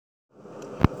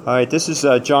All right, this is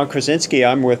John Krasinski.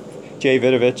 I'm with Jay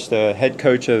Vidovich, the head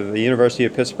coach of the University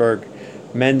of Pittsburgh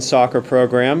men's soccer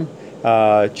program.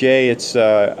 Jay, it's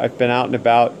I've been out and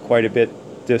about quite a bit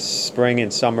this spring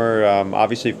and summer,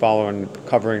 obviously covering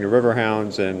the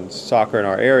Riverhounds and soccer in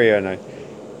our area, and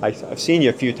I've seen you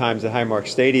a few times at Highmark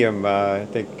Stadium. I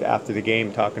think after the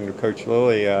game, talking to Coach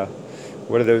Lilly.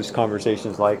 What are those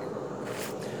conversations like?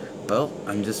 Well,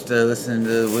 I'm just listening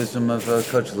to the wisdom of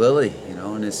Coach Lilly,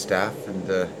 and his staff,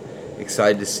 and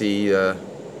excited to see the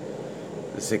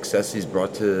success he's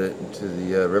brought to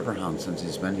the Riverhound since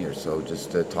he's been here. So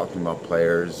just talking about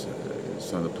players,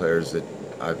 some of the players that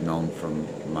I've known from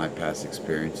my past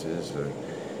experiences,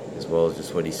 as well as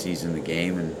just what he sees in the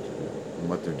game and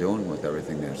what they're doing with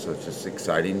everything there. So it's just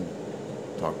exciting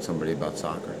to talk to somebody about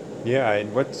soccer. Yeah,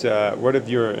 and what have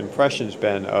your impressions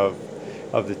been of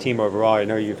the team overall? I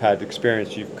know you've had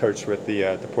experience. You've coached with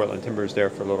the Portland Timbers there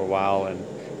for a little while, and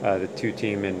the two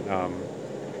team. And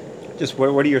just what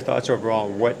are your thoughts overall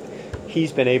on what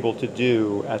he's been able to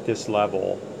do at this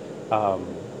level um,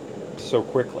 so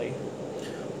quickly?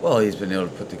 Well, he's been able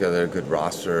to put together a good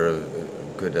roster, a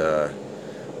good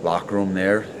locker room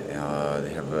there.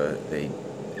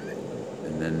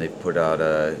 And then they put out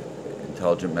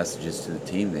intelligent messages to the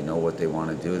team. They know what they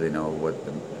want to do. They know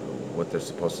what they're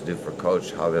supposed to do for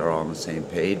coach. How they're all on the same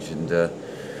page, and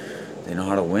they know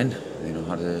how to win. They know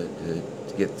how to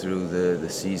get through the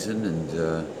season, and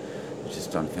he's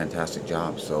just done a fantastic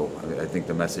job. So I think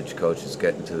the message coach is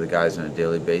getting to the guys on a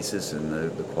daily basis, and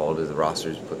the quality of the roster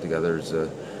he's put together has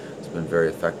been very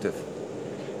effective.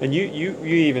 And you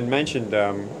even mentioned,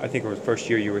 I think it was the first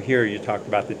year you were here, you talked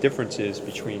about the differences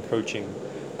between coaching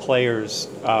players,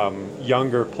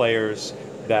 younger players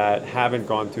that haven't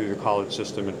gone through the college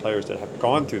system and players that have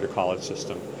gone through the college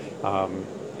system. Um,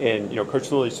 and,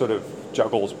 Coach Lilly sort of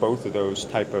juggles both of those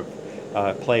type of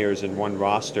players in one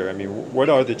roster. I mean, what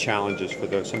are the challenges for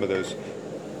some of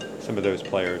those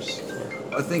players?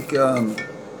 I think the,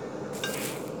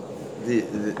 the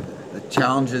the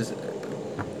challenges.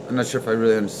 I'm not sure if I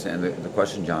really understand the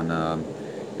question, John.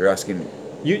 You're asking.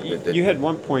 You had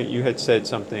one point you had said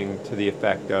something to the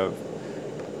effect of,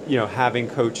 having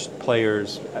coached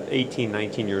players at 18,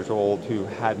 19 years old who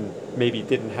maybe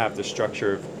didn't have the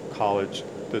structure of college,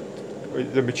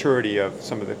 the maturity of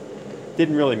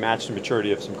didn't really match the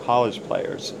maturity of some college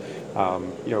players.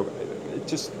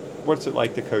 Just what's it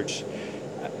like to coach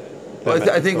Well, them at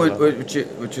I the think pro level?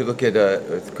 what you look at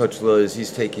with Coach Lilly is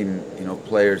he's taking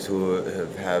players who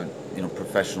have had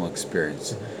professional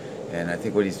experience, and I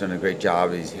think what he's done a great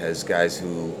job is he has guys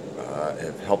who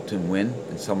have helped him win,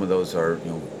 and some of those are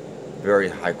very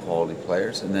high quality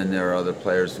players, and then there are other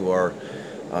players who are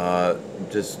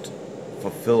just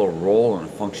fulfill a role and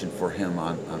a function for him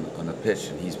on the pitch,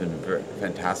 and he's been very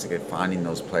fantastic at finding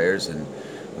those players and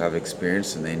who have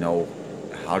experience and they know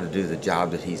how to do the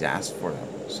job that he's asked for them.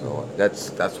 So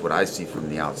that's what I see from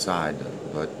the outside,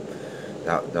 but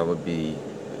that would be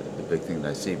the big thing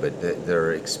that I see. But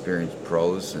they're experienced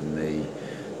pros, and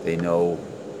they know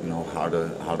how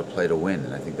to play to win.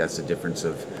 And I think that's the difference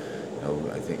of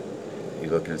I think you're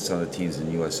looking at some of the teams in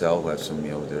USL who have some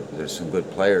there's some good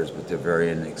players, but they're very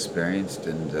inexperienced,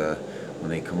 and when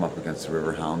they come up against the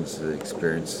Riverhounds, the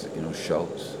experience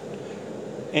shows.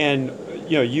 And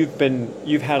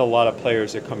you've had a lot of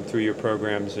players that come through your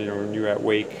programs. When you're at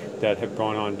Wake that have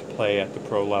gone on to play at the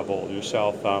pro level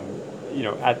yourself.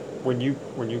 At when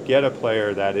you get a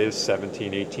player that is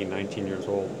 17, 18, 19 years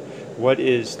old, what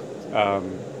is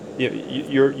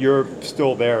you're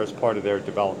still there as part of their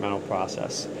developmental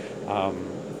process. Um,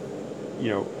 you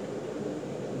know,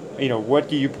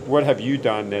 what have you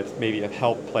done that maybe have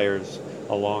helped players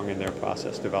along in their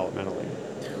process developmentally?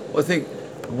 Well, I think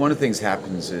one of the things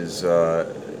happens is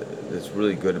that's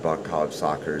really good about college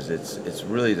soccer is it's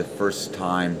really the first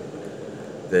time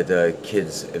that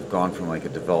kids have gone from like a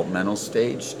developmental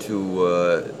stage to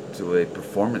a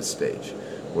performance stage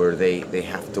where they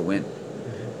have to win.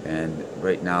 And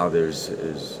right now there's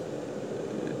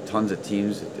tons of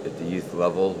teams at the youth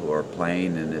level who are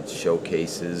playing, and it's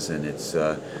showcases, and it's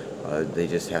they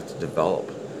just have to develop.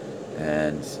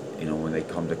 And when they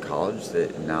come to college,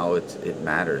 now it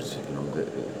matters.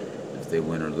 If they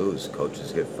win or lose,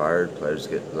 coaches get fired, players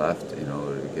get left,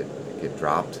 or get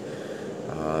dropped.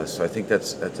 So I think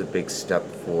that's a big step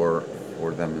for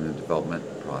them in the development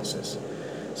process.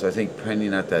 So I think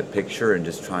painting out that picture and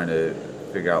just trying to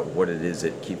figure out what it is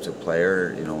that keeps a player,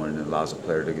 and allows a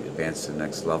player to advance to the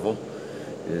next level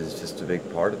is just a big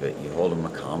part of it. You hold them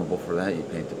accountable for that. You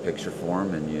paint the picture for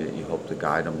them, and you hope to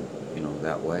guide them,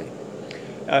 that way.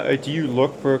 Do you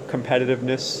look for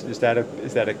competitiveness? Is that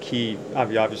a key?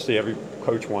 Obviously, every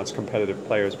coach wants competitive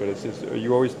players, but are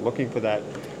you always looking for that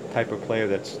type of player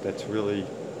that's really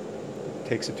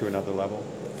takes it to another level?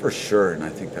 For sure, and I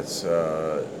think that's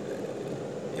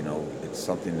it's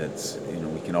something that's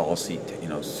we can all see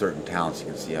certain talents. You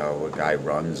can see how a guy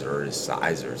runs, or his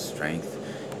size, or his strength.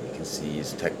 You can see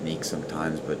his technique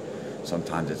sometimes, but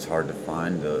sometimes it's hard to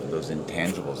find those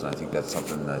intangibles. And I think that's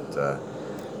something that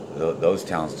those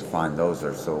talents, to find those,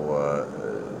 are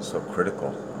so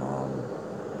critical,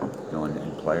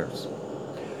 in players.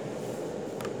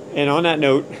 And on that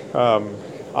note,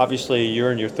 obviously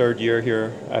you're in your third year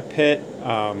here at Pitt.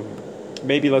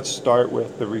 Maybe let's start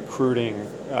with the recruiting.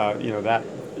 That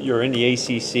you're in the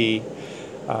ACC.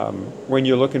 When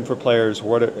you're looking for players,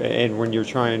 and when you're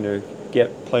trying to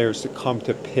get players to come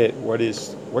to Pitt,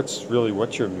 what's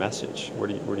your message? What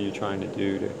are you trying to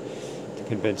do to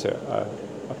convince a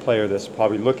player that's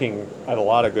probably looking at a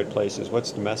lot of good places?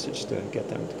 What's the message to get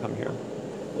them to come here?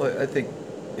 Well, I think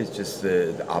it's just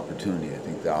the opportunity. I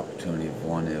think the opportunity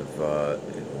of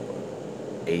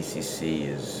ACC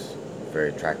is very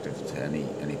attractive to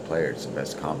any player. It's the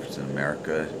best conference in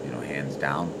America, hands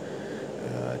down.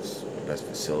 It's the best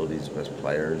facilities, best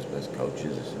players, best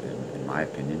coaches, in my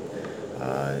opinion.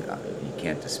 You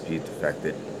can't dispute the fact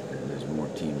that there's more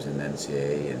teams in the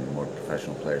NCAA and more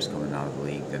professional players coming out of the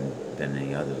league than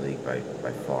any other league by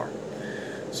far.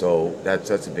 So that's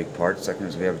a big part. Second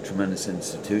is we have a tremendous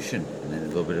institution and then a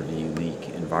little bit of a unique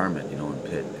environment. In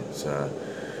Pitt, it's a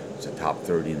top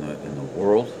 30 in the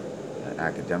world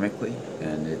academically,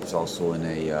 and it's also in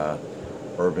a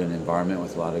urban environment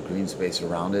with a lot of green space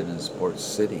around it, and a sports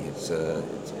city. It's a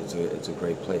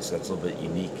great place. That's a little bit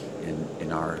unique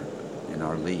in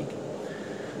our league.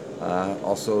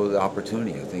 Also, the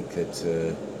opportunity. I think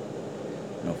that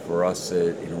for us,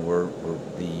 we're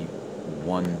the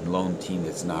one lone team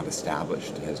that's not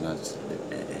established, has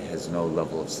no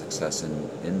level of success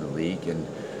in the league, and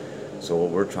so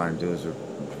what we're trying to do is we're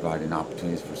providing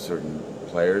opportunities for certain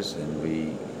players, and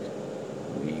we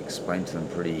explain to them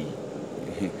pretty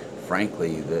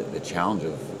frankly the challenge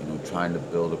of trying to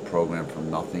build a program from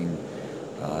nothing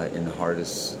in the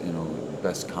hardest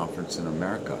best conference in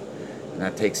America, and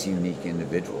that takes unique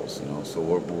individuals. So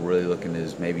what we're really looking at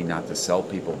is maybe not to sell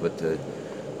people, but to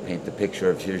paint the picture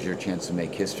of here's your chance to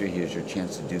make history, here's your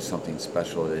chance to do something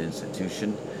special at an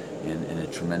institution, in a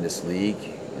tremendous league,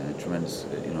 in a tremendous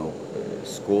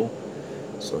school.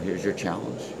 So here's your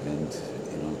challenge, and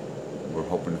we're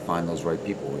hoping to find those right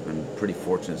people. We've been pretty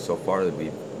fortunate so far that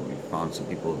we've found some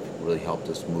people who've really helped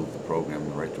us move the program in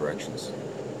the right directions.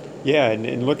 Yeah,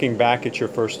 and looking back at your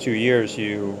first 2 years,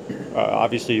 you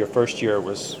obviously your first year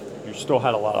you still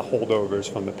had a lot of holdovers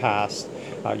from the past.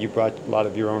 You brought a lot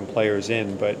of your own players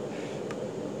in, but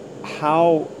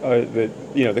how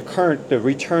the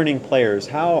returning players,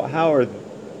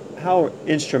 how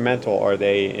instrumental are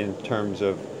they in terms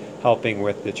of helping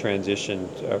with the transition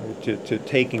to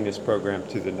taking this program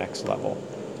to the next level?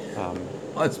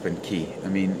 Well, it's been key. I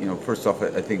mean, first off,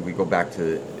 I think we go back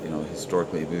to,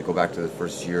 historically, we go back to the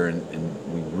first year,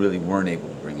 and we really weren't able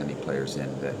to bring any players in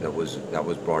that was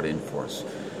brought in for us.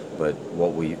 But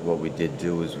what we did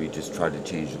do is we just tried to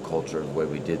change the culture of the way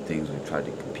we did things. We tried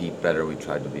to compete better. We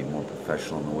tried to be more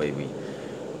professional in the way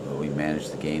we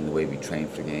managed the game, the way we trained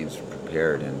for games,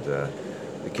 prepared, and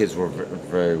the kids were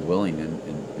very willing and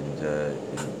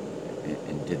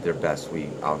did their best. We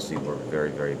obviously were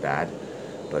very, very bad,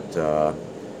 but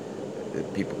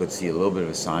people could see a little bit of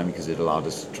a sign because it allowed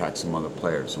us to attract some other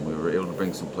players, and we were able to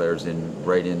bring some players in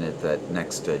right in at that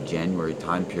next January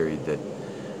time period that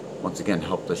once again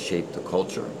helped us shape the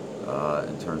culture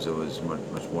in terms of it was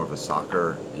much more of a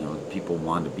soccer. People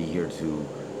wanted to be here to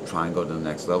try and go to the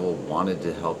next level, wanted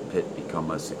to help Pitt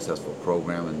become a successful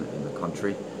program in the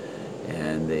country,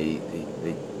 and they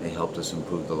helped us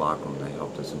improve the locker room. They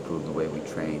helped us improve the way we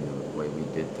trained, the way we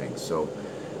did things. So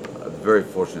very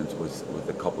fortunate with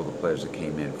a couple of the players that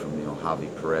came in from Javi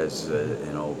Perez,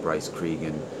 Bryce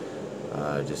Cregan,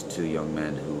 just two young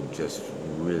men who just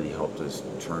really helped us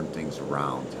turn things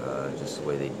around. Just the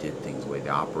way they did things, the way they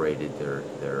operated,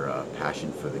 their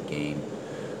passion for the game.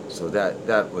 So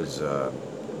that was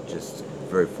just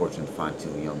very fortunate to find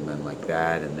two young men like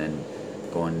that, and then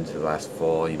going into last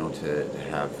fall, to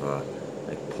have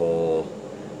like Paul,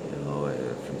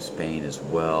 from Spain as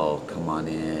well, come on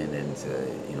in, and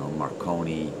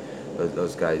Marconi.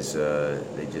 Those guys,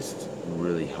 they just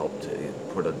really helped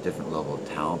put a different level of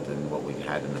talent than what we've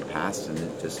had in the past, and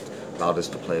it just allowed us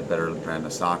to play a better brand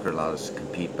of soccer, allowed us to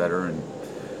compete better, and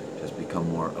just become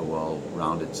a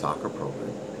well-rounded soccer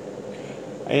program.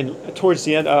 And towards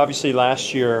the end, obviously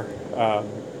last year,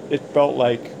 it felt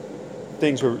like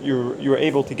things were you were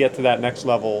able to get to that next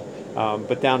level,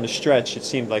 but down the stretch, it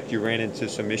seemed like you ran into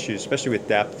some issues, especially with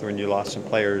depth when you lost some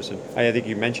players. And I think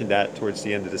you mentioned that towards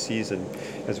the end of the season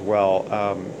as well.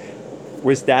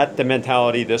 Was that the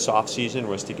mentality this offseason,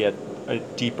 was to get a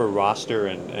deeper roster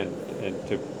and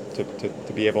to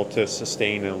be able to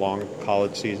sustain a long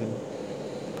college season?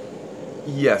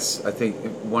 Yes, I think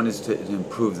one is to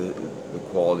improve the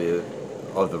quality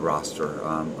of the roster.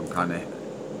 I'm kind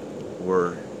of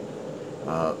we're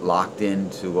locked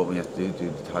into what we have to do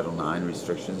due to Title IX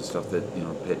restrictions and stuff that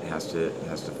Pitt has to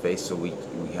face. So we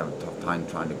have a tough time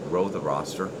trying to grow the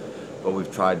roster. But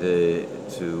we've tried to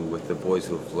with the boys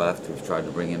who have left, we've tried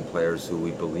to bring in players who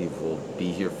we believe will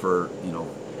be here for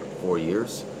 4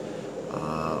 years,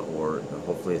 or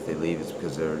hopefully if they leave it's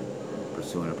because they're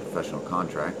pursuing a professional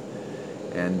contract,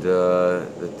 and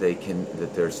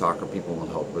that their soccer people will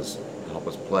help us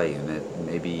play, and that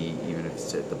maybe even if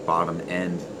it's at the bottom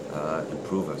end,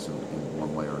 improve us in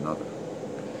one way or another.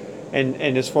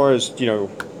 And as far as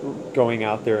going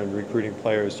out there and recruiting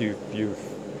players, you've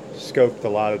scoped a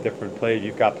lot of different players.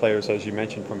 You've got players, as you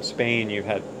mentioned, from Spain. You've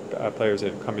had players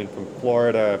that have come in from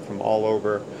Florida, from all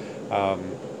over. Um,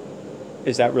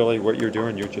 is that really what you're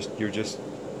doing? You're just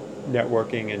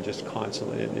networking and just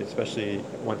constantly, and especially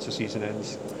once the season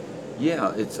ends.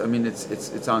 Yeah, it's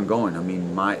ongoing. I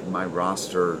mean, my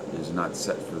roster is not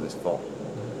set for this fall.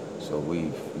 So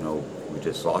we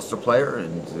just lost a player,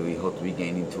 and we hope to be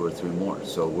gaining two or three more.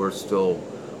 So we're still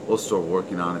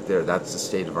working on it there. That's the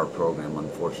state of our program.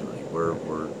 Unfortunately,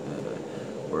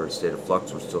 we're a state of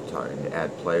flux. We're still trying to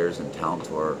add players and talent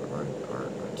to our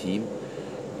team.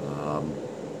 Um,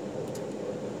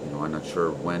 I'm not sure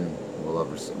when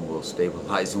we'll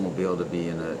stabilize and we'll be able to be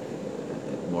in a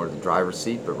more of the driver's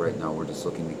seat. But right now, we're just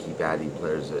looking to keep adding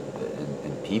players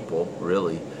and people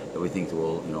really that we think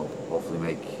will hopefully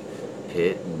make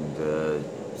Pitt and the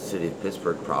city of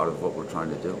Pittsburgh proud of what we're trying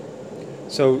to do.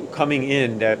 So coming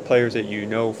in, that players that you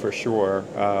know for sure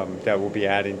that will be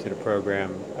adding to the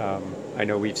program. I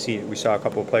know we saw a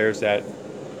couple of players that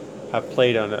have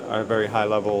played on a very high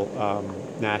level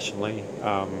nationally.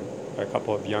 A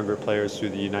couple of younger players through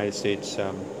the United States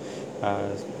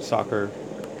soccer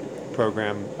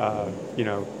program.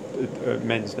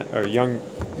 Men's or young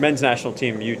men's national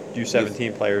team Yes.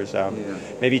 U17 players. Yeah.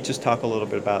 Maybe just talk a little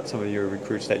bit about some of your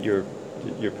recruits that you're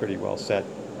pretty well set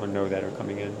or know that are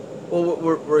coming in. Well,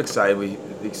 we're excited.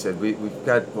 Like I said, we've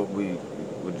got what we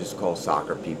would just call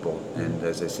soccer people, and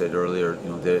as I said earlier,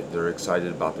 they're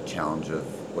excited about the challenge of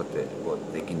what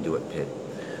they can do at Pitt.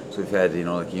 So we've had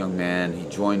like a young man. He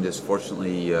joined us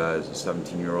fortunately as a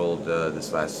 17-year-old.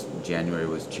 This last January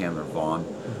was Chandler Vaughn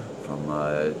from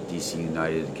DC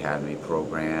United Academy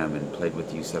program, and played with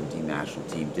the U17 national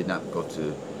team. Did not go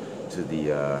to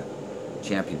the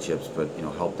championships, but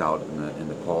helped out in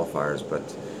the qualifiers. But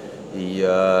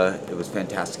it was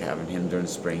fantastic having him during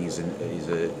the spring. He's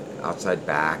a outside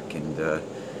back, and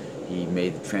he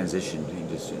made the transition.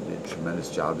 He just did a tremendous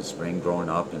job this spring, growing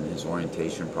up, and his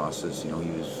orientation process. He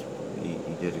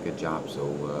did a good job. So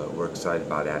we're excited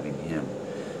about adding him.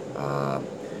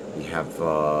 We have.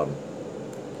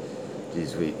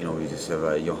 We just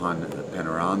have Johan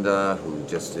Penaranda, who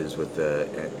just is with the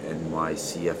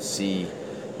NYCFC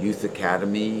Youth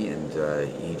Academy, and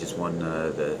he just won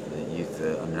the Youth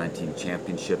Under 19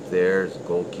 championship there as a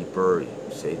goalkeeper. He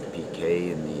saved the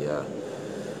PK in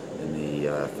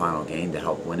the final game to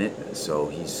help win it. So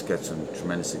he's got some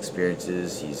tremendous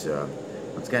experiences. He's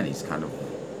once again, he's kind of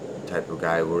the type of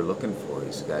guy we're looking for.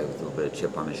 He's a guy with a little bit of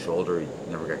chip on his shoulder. He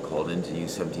never got called into the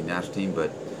U17 national team, but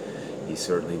he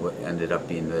certainly ended up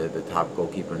being the top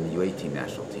goalkeeper in the U18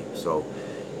 national team. So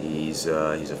he's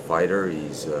a fighter.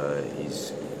 He's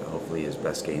hopefully his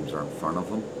best games are in front of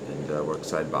him, and we're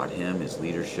excited about him. His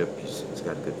leadership. He's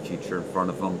got a good future in front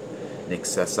of him. Nick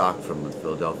Sesak from the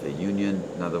Philadelphia Union,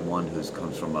 another one who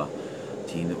comes from a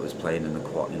team that was playing in the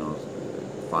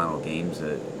final games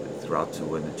throughout to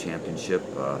win the championship.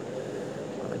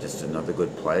 Just another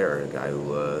good player, a guy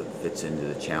who fits into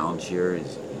the challenge here.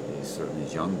 He's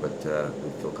certainly young, but we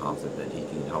feel confident that he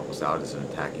can help us out as an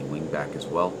attacking wingback as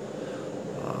well.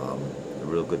 A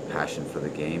real good passion for the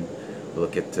game. We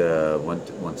look at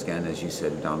once again, as you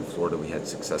said, down in Florida, we had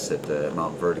success at the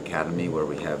Mount Verde Academy, where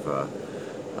we have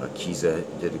Kiza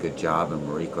did a good job, and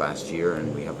Marique last year,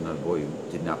 and we have another boy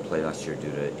who did not play last year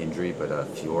due to injury, but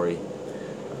Fiore,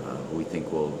 who we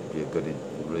think will be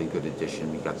really good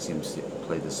addition. We got to see him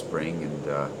play this spring, and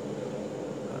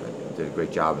did a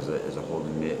great job as a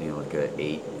holding mid, like an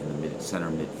 8 in the center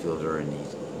midfielder, and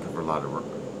he's covered a lot of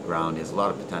ground. He has a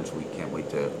lot of potential. We can't wait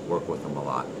to work with him a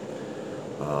lot.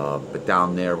 But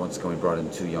down there, once again, we brought in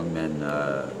two young men,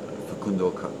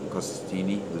 Facundo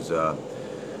Costantini, who's an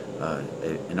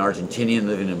Argentinian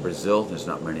living in Brazil. There's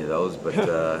not many of those, but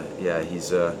yeah,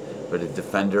 he's but a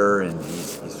defender, and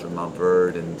he's from Mount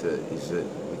Verde, and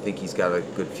we think he's got a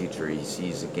good future. He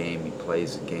sees the game, he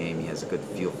plays the game, he has a good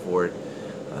feel for it.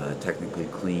 Technically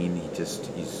clean.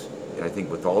 He's. I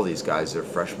think with all these guys, they're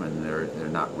freshmen. They're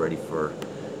not ready for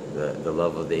the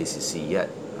level of the ACC yet,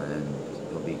 and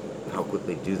it'll be how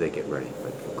quickly do they get ready.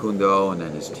 But Facundo and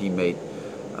then his teammate,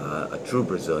 a true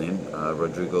Brazilian,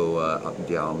 Rodrigo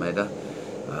de Almeida,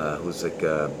 who's like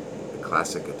a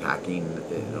classic attacking,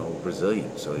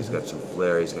 Brazilian. So he's got some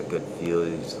flair. He's got good feel.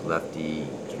 He's a lefty. He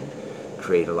can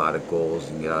create a lot of goals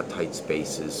and get out of tight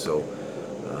spaces. So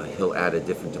he'll add a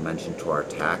different dimension to our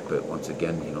attack. But once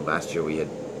again, last year we had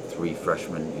three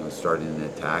freshmen, starting an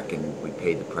attack, and we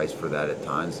paid the price for that at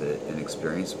times,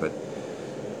 inexperience. But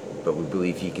we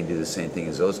believe he can do the same thing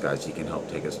as those guys. He can help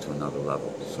take us to another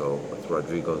level. So with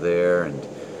Rodrigo there, and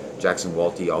Jackson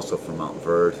Walty, also from Mount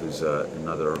Verde, who's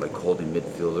another like holding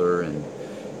midfielder, and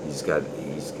he's got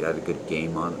a good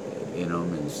game in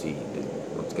him. And see,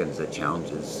 once again, the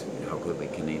challenge is how quickly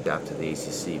can he adapt to the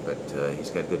ACC. But he's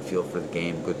got a good feel for the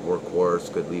game, good workhorse,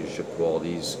 good leadership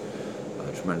qualities,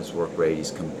 tremendous work rate.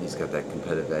 He's got that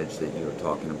competitive edge that you were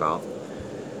talking about.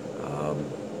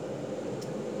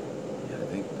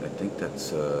 I think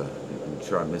that's. I'm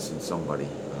sure I'm missing somebody.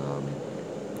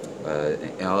 A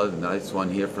nice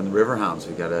one here from the Riverhounds.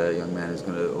 We got a young man who's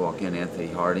going to walk in. Anthony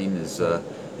Harding is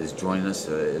joining us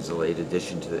as a late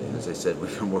addition to the. As I said,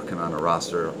 we've been working on a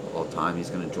roster all the time. He's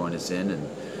going to join us in and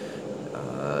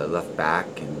left back,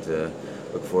 and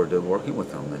look forward to working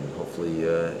with him. And hopefully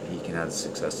he can have the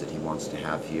success that he wants to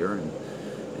have here and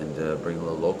bring a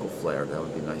little local flair. That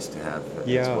would be nice to have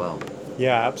as well.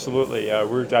 Yeah, absolutely.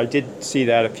 I did see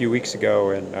that a few weeks ago,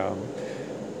 and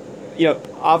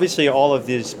obviously all of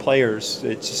these players,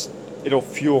 it'll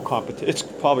fuel competition. It's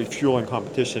probably fueling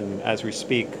competition as we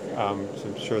speak. So I'm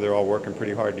sure they're all working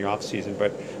pretty hard in the off season,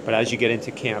 but as you get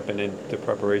into camp and into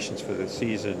preparations for the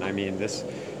season, I mean,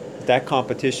 that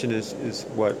competition is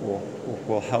what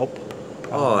will help.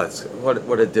 It's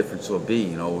what a difference will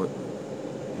be.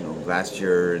 Last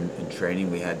year in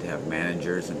training we had to have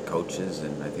managers and coaches,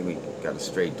 and I think we got a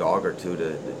stray dog or two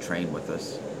to train with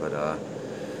us. But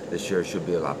this year it should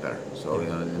be a lot better. So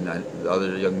and the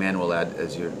other young man will add,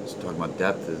 as you're talking about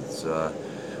depth, is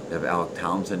we have Alec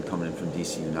Townsend coming in from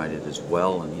DC United as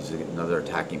well, and he's another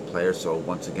attacking player. So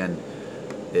once again,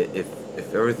 if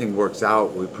everything works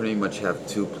out, we pretty much have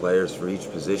two players for each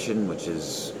position, which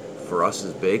is for us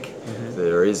is big. Mm-hmm.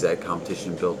 There is that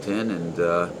competition built in, and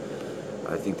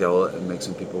I think that will make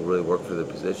some people really work for the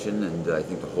position, and I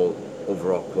think the whole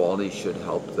overall quality should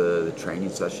help the training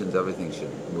sessions. Everything should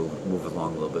move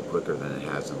along a little bit quicker than it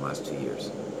has in the last 2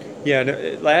 years. Yeah,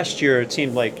 last year it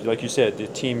seemed like you said, the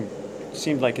team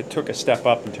seemed like it took a step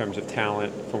up in terms of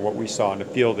talent from what we saw in the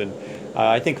field, and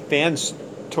I think fans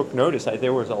took notice.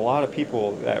 There was a lot of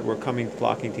people that were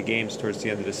flocking to games towards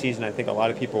the end of the season. I think a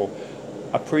lot of people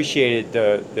appreciated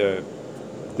the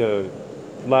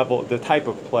level, the type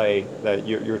of play that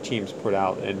your teams put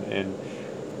out, and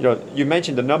you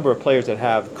mentioned the number of players that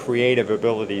have creative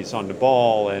abilities on the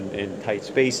ball and in tight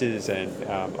spaces, and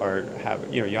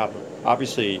you have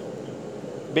obviously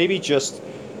maybe just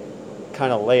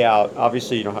kind of lay out.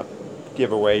 Obviously, you don't have to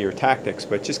give away your tactics,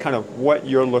 but just kind of what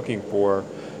you're looking for,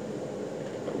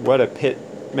 what a Pitt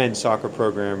men's soccer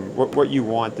program, what you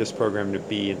want this program to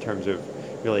be in terms of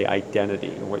really identity,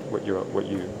 and what you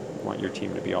want your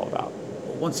team to be all about.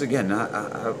 Once again,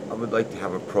 I would like to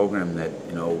have a program that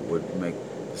would make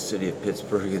the city of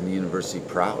Pittsburgh and the university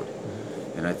proud.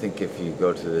 Mm-hmm. And I think if you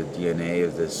go to the DNA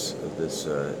of this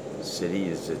city,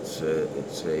 it's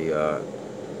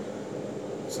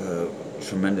a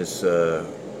tremendous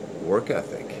work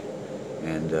ethic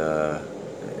and a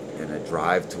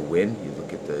drive to win. You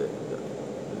look at the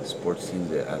sports teams,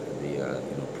 the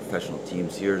professional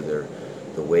teams here. The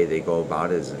way they go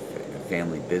about it is a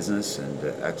family business and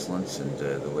excellence, and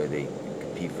the way they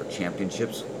compete for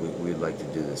championships. We'd like to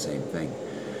do the same thing,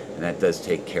 and that does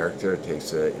take character. It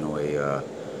takes that'll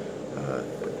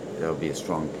be a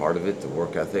strong part of it. The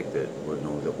work ethic that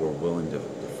we're willing to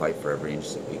fight for every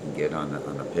inch that we can get on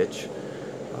the pitch,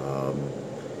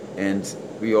 and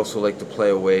we also like to play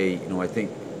away. I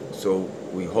think so.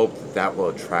 We hope that will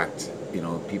attract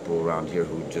people around here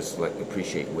who just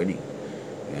appreciate winning.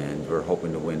 And we're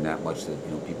hoping to win that much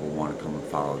that people want to come and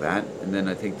follow that. And then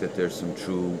I think that there's some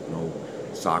true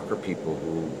soccer people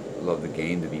who love the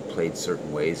game to be played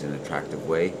certain ways in an attractive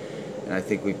way. and I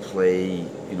think we play.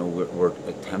 We're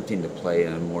attempting to play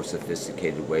in a more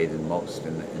sophisticated way than most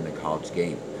in the college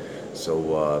game.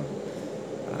 So.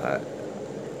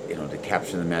 To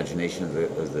capture the imagination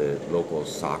of the local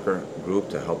soccer group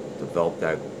to help develop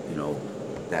that,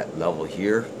 that level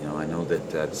here. I know that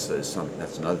that's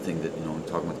another thing that when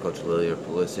talking with Coach Lilly or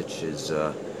Pulisic is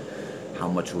how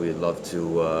much we'd love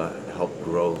to help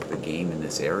grow the game in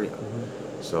this area.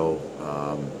 Mm-hmm. So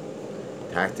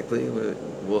tactically,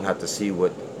 we'll have to see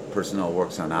what personnel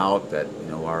works on out. That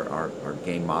our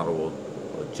game model will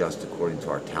adjust according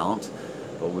to our talent.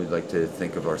 But we'd like to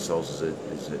think of ourselves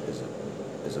as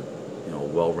a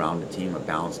well-rounded team, a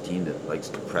balanced team that likes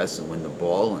to press and win the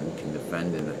ball and can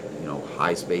defend in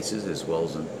high spaces as well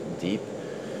as in deep.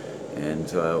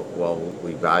 And while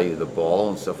we value the ball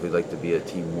and stuff, we'd like to be a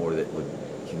team more that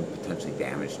can potentially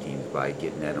damage teams by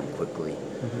getting at them quickly.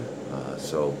 Mm-hmm.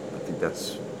 So I think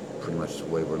that's pretty much the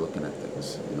way we're looking at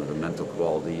things. The mental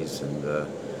qualities and the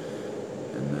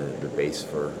base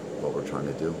for what we're trying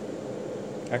to do.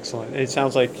 Excellent. It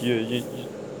sounds like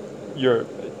you're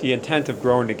the intent of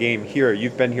growing the game here.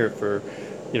 You've been here for,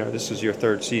 this is your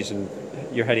third season.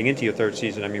 You're heading into your third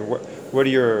season. I mean, what are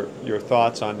your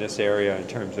thoughts on this area in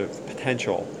terms of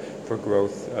potential for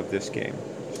growth of this game?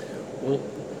 Well,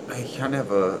 I kind of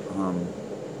have a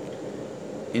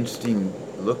interesting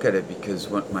look at it because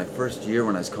my first year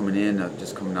when I was coming in,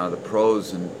 just coming out of the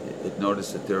pros, and it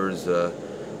noticed that there's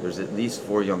at least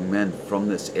 4 young men from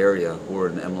this area who were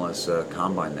in the MLS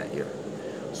Combine that year.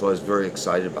 So I was very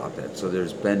excited about that. So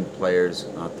there's been players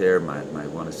out there. My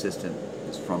one assistant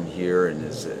is from here and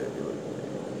is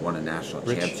won a national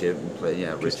championship and played.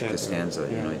 Yeah, Rich Costanza.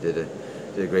 Yeah. He did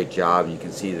a great job. You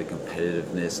can see the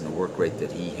competitiveness and the work rate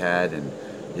that he had and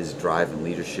his drive and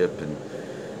leadership. And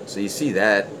so you see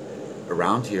that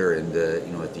around here, and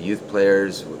at the youth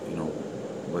players,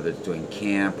 whether it's doing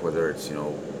camp, whether it's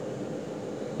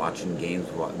watching games.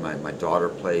 My daughter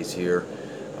plays here.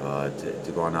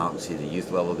 To go on out and see the youth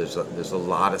level, there's a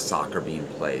lot of soccer being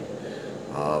played,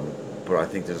 but I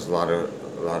think there's a lot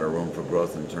of room for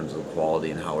growth in terms of the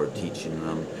quality and how we're teaching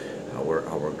them, how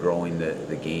we're growing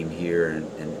the game here,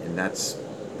 and that's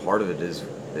part of it is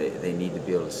they need to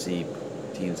be able to see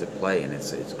teams that play, and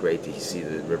it's great to see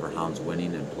the Riverhounds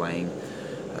winning and playing,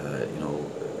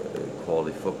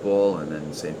 quality football, and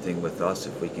then same thing with us.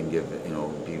 If we can be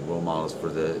role models for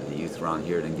the youth around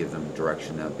here and give them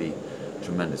direction, that'd be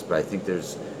tremendous. But I think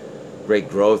there's great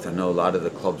growth. I know a lot of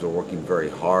the clubs are working very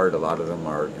hard. A lot of them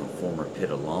are former Pitt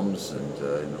alums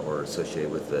and or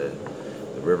associated with the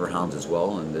Riverhounds as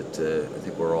well. And that I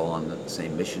think we're all on the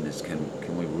same mission: is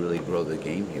can we really grow the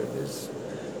game here? There's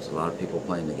a lot of people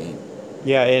playing the game.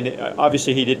 Yeah, and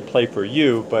obviously he didn't play for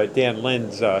you, but Dan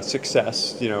Lynn's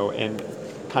success, and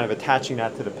kind of attaching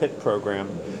that to the Pitt program,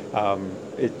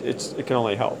 it can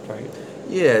only help, right?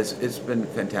 Yeah, it's been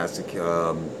fantastic.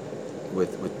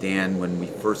 With Dan, when we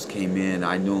first came in,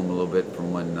 I knew him a little bit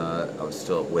from when I was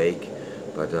still at Wake,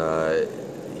 but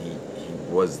he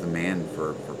was the man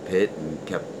for Pitt and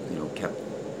kept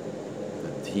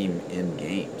the team in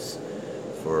games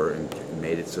and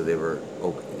made it so they were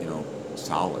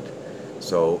solid.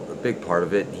 So a big part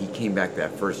of it. He came back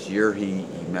that first year. He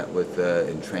met with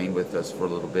and trained with us for a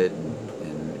little bit,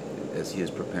 and as he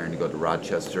was preparing to go to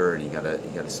Rochester, and he got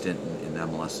a stint in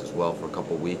MLS as well for a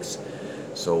couple of weeks.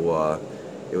 So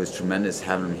it was tremendous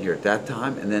having him here at that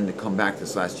time, and then to come back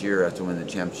this last year after winning the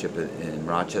championship in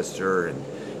Rochester, and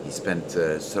he spent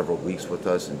several weeks with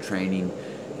us in training,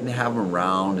 and to have him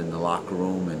around in the locker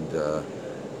room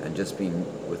and just being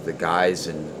with the guys,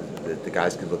 and the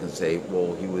guys could look and say,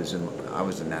 well, I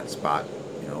was in that spot,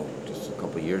 just a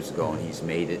couple of years ago, and he's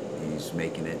made it, he's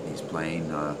making it, he's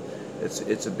playing.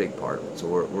 It's a big part of it. So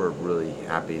we're really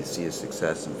happy to see his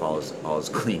success and follow all his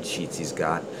clean sheets he's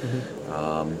got.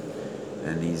 Mm-hmm.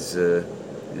 And he's, so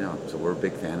we're a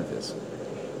big fan of his.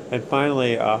 And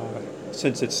finally,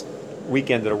 since it's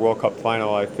weekend of the World Cup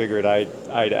final, I figured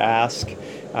I'd ask.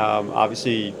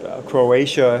 Obviously,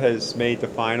 Croatia has made the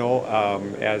final,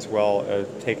 as well as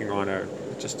taking on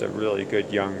just a really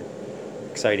good, young,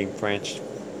 exciting French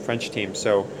team.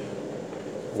 So,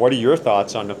 what are your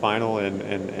thoughts on the final, and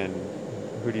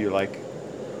who do you like?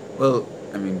 Well,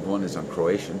 I mean, one is on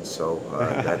Croatian, so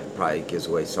that probably gives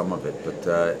away some of it. But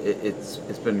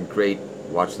it's been great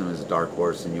watching them as a dark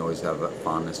horse, and you always have a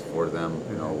fondness for them,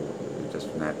 just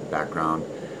from that background.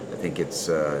 I think it's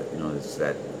it's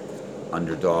that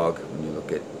underdog. When you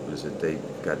look at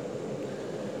they've got,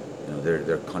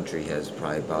 their country has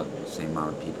probably about the same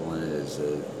amount of people in it as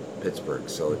Pittsburgh.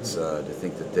 So it's to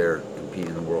think that they're competing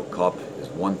in the World Cup is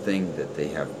one thing. That they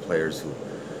have players who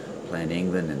play in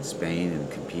England and Spain and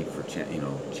compete for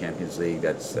Champions League.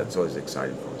 That's always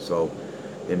exciting for me. So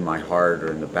in my heart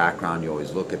or in the background, you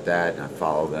always look at that, and I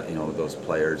follow that, those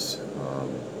players.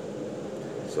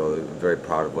 So very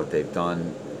proud of what they've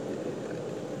done.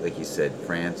 Like you said,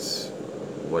 France,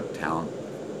 what talent.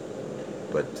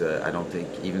 But I don't think,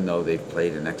 even though they've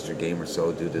played an extra game or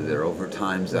so due to their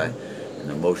overtimes, and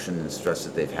the motion and stress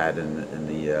that they've had in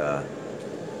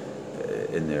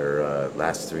their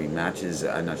last 3 matches,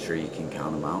 I'm not sure you can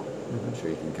count them out. I'm sure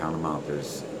you can count them out.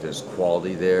 There's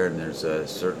quality there, and there's a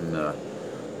certain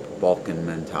Balkan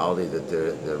mentality that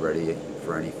they're ready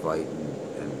for any fight,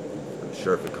 and I'm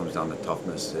sure if it comes down to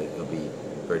toughness, it'll be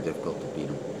very difficult to beat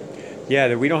them.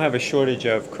 Yeah, we don't have a shortage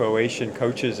of Croatian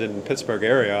coaches in Pittsburgh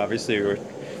area. Obviously, with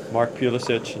Mark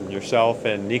Pulisic and yourself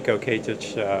and Niko Katic.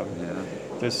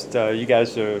 Just you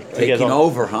guys are taking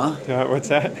over, huh? What's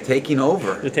that? Taking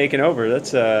over. You're taking over. That's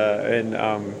so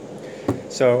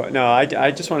no,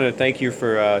 I just wanted to thank you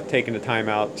for taking the time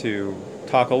out to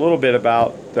talk a little bit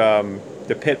about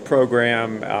the Pitt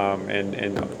program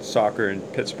and soccer in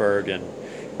Pittsburgh, and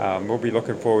we'll be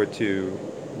looking forward to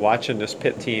watching this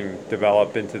Pitt team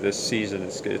develop into this season.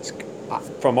 It's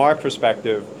from our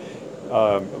perspective,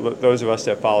 those of us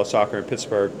that follow soccer in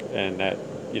Pittsburgh and that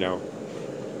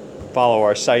follow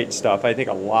our site and stuff, I think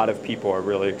a lot of people are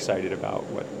really excited about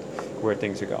where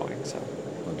things are going. So,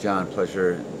 well, John,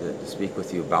 pleasure to speak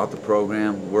with you about the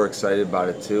program. We're excited about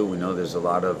it too. We know there's a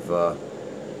lot of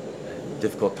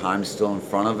difficult times still in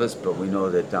front of us, but we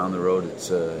know that down the road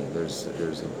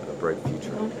there's a bright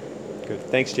future. Good.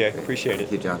 Thanks, Jay. Appreciate it.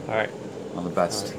 Thank you, John. All right. All the best.